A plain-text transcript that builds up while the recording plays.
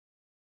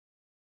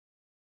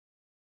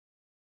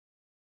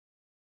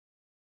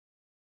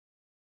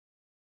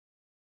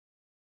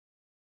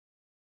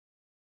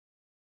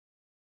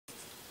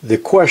the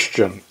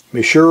question.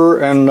 Be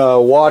sure and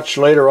watch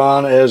later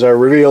on as I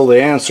reveal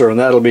the answer, and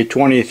that'll be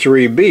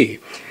 23B.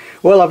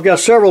 Well, I've got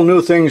several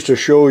new things to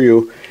show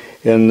you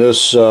in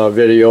this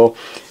video,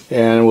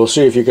 and we'll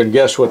see if you can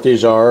guess what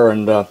these are.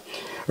 And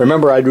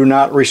remember, I do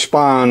not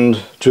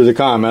respond to the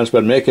comments,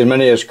 but make as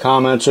many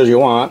comments as you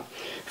want.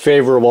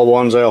 Favorable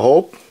ones, I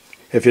hope.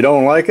 If you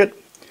don't like it,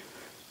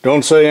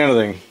 don't say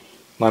anything,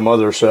 my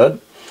mother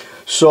said.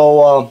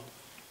 So,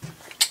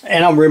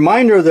 and a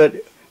reminder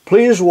that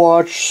please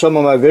watch some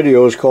of my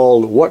videos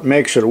called What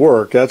Makes It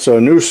Work. That's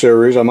a new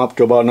series. I'm up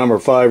to about number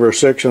 5 or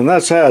 6, and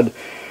that's had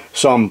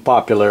some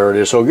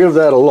popularity, so give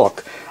that a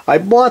look. I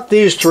bought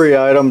these 3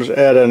 items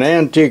at an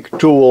antique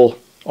tool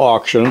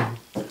auction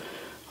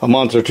a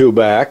month or 2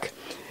 back,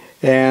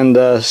 and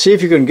see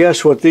if you can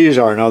guess what these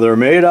are. Now, they're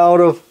made out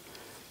of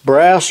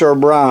brass or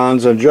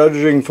bronze, and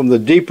judging from the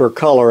deeper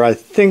color, I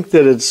think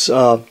that it's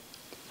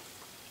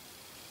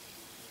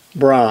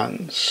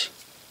bronze.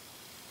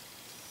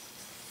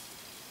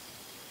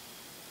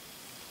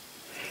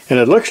 And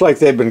it looks like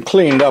they've been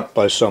cleaned up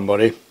by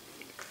somebody.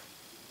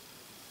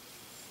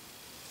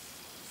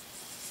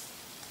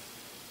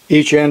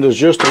 Each end is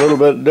just a little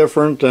bit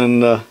different,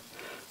 and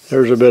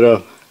there's a bit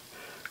of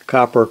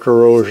copper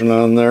corrosion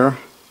on there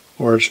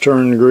where it's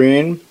turned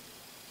green.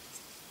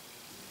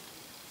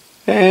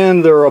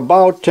 And they're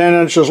about 10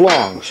 inches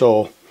long.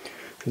 So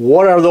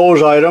what are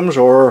those items,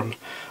 or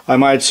I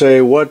might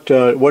say what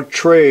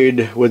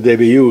trade would they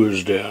be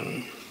used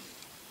in?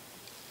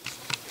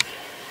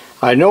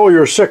 I know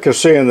you're sick of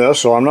seeing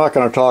this, so I'm not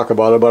going to talk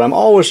about it, but I'm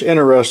always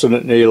interested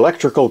in the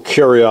electrical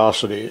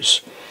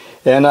curiosities.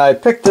 And I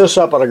picked this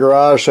up at a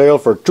garage sale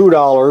for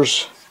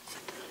 $2,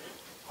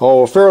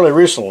 fairly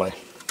recently,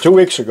 2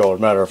 weeks ago as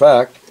a matter of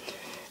fact.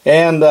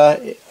 And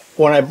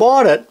when I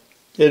bought it,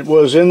 it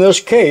was in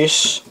this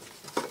case.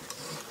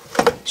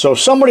 So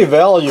somebody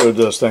valued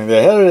this thing.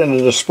 They had it in a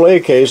display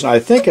case, and I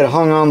think it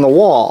hung on the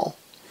wall.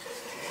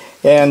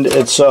 And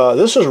it's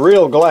this is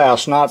real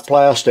glass, not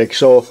plastic,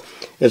 so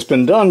it's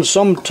been done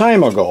some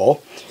time ago.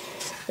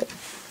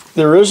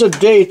 There is a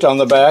date on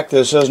the back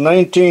that says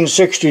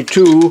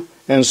 1962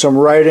 and some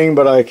writing,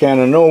 but I can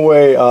in no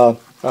way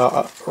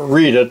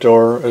read it,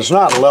 or it's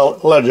not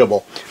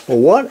legible. Well,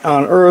 what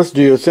on earth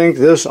do you think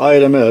this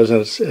item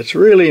is? It's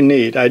really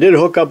neat. I did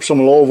hook up some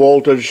low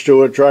voltage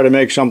to it, try to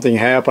make something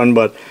happen,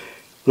 but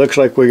looks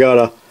like we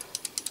got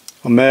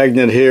a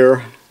magnet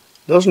here.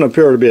 Doesn't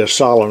appear to be a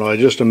solenoid,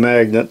 just a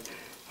magnet.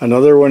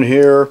 Another one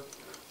here,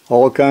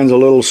 all kinds of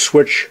little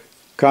switch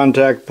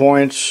contact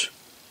points.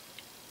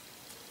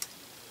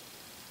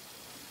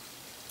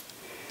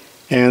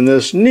 And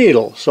this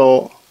needle.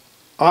 So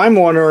I'm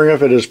wondering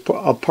if it is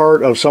a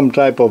part of some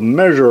type of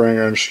measuring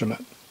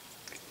instrument.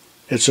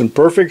 It's in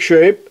perfect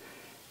shape.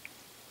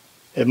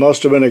 It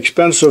must have been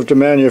expensive to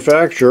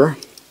manufacture.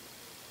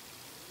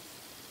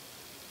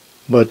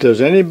 But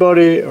does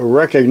anybody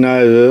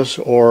recognize this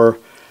or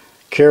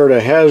care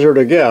to hazard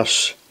a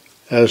guess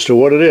as to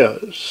what it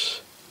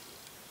is?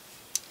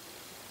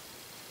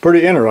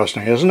 Pretty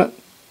interesting, isn't it?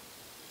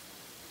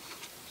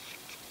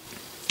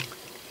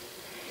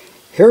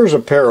 Here's a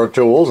pair of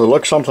tools. It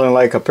looks something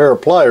like a pair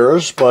of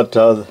pliers, but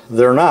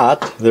they're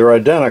not. They're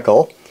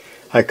identical.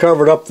 I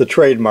covered up the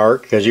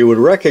trademark because you would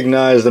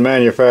recognize the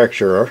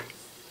manufacturer.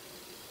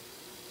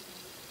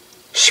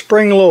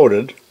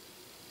 Spring-loaded,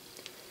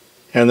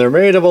 and they're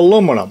made of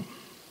aluminum.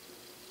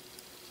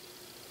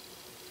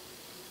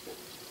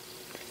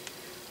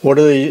 What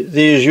are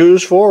these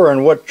used for,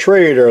 and what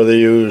trade are they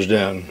used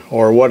in,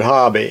 or what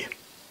hobby?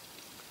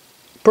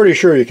 Pretty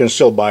sure you can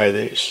still buy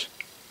these,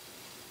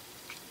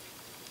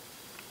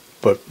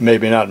 but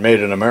maybe not made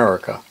in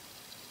America.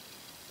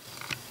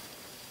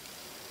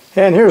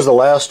 And here's the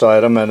last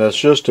item, and it's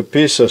just a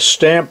piece of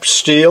stamped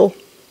steel.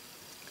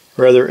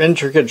 Rather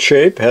intricate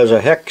shape, has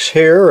a hex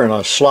here and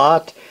a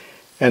slot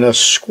and a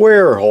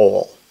square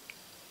hole.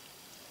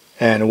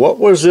 And what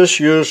was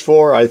this used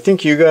for? I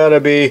think you gotta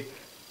be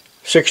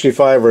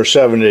 65 or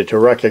 70 to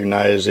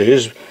recognize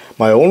these.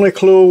 My only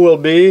clue will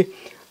be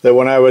that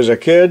when I was a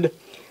kid,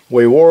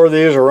 we wore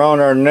these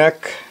around our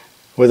neck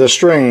with a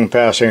string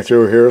passing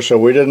through here so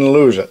we didn't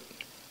lose it.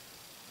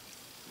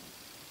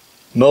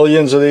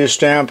 Millions of these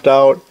stamped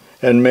out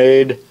and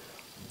made.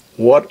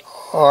 What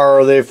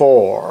are they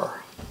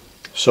for?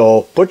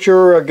 So put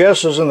your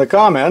guesses in the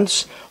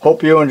comments.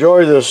 Hope you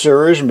enjoy this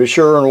series, and be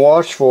sure and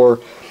watch for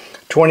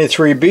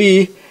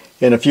 23B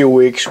in a few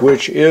weeks,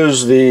 which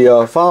is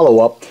the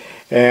follow-up.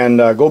 And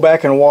go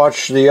back and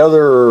watch the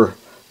other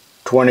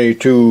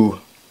 22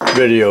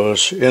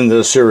 videos in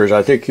this series.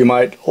 I think you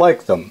might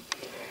like them.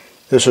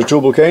 This is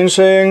tubalcain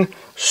saying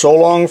so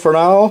long for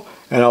now,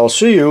 and I'll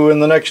see you in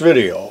the next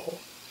video.